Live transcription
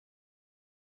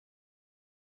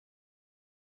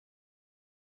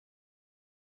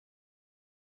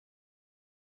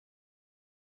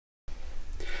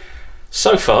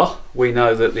So far, we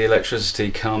know that the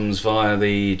electricity comes via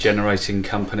the generating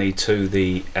company to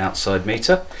the outside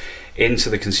meter, into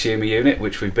the consumer unit,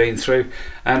 which we've been through,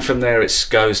 and from there it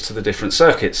goes to the different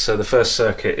circuits. So the first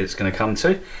circuit it's going to come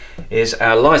to is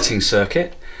our lighting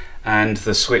circuit, and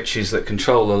the switches that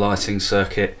control the lighting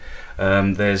circuit.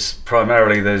 There's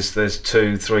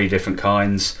 2-3 different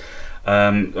kinds,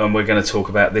 and we're going to talk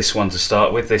about this one to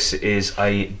start with. This is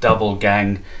a double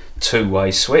gang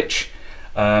two-way switch.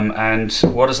 And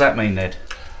what does that mean, Ned?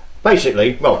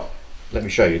 Basically, well, let me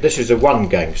show you. This is a one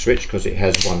gang switch because it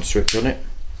has one switch on it,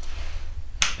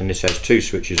 and this has two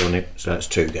switches on it, so that's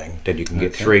two gang. Then you can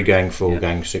get 3 gang, 4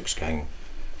 gang, 6 gang,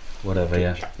 whatever.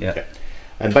 Yeah.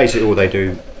 And basically all they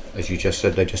do, as you just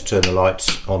said, they just turn the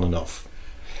lights on and off.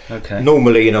 Okay.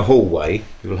 Normally in a hallway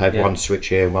you'll have one switch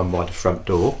here and one by the front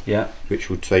door, which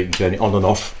will turn it on and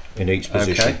off in each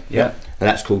position. And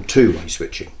that's called two-way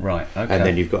switching. Right. Okay. And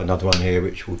then you've got another one here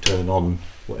which will turn on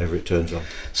whatever it turns on.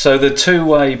 So the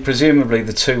two-way, presumably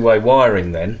the two-way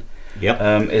wiring then,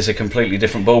 is a completely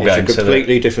different ball game. It's a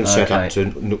completely different setup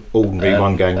to ordinary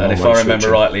one gang. And if I remember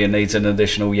rightly, it needs an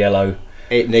additional yellow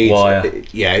wire. It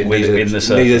needs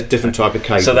a different type of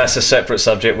cable. So that's a separate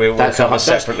subject. We'll cover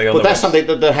separately on the that's something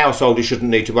that the householder shouldn't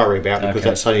need to worry about, because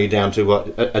that's only down to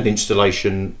an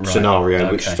installation scenario,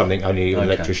 which is something only an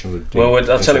electrician would do. Well,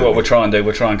 I'll tell you what we'll try and do.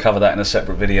 We'll try and cover that in a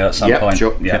separate video at some point.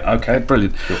 Sure. Okay,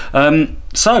 brilliant. Sure.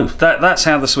 So that's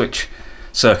how the switch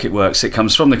circuit works. It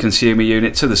comes from the consumer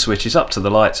unit to the switches, up to the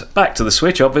lights, back to the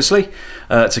switch, obviously,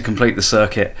 to complete the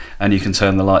circuit, and you can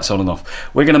turn the lights on and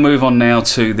off. We're going to move on now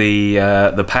to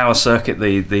the power circuit,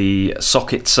 the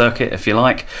socket circuit, if you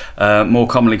like, more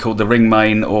commonly called the ring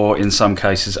main, or in some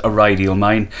cases a radial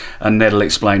main, and Ned will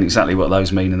explain exactly what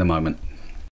those mean in a moment.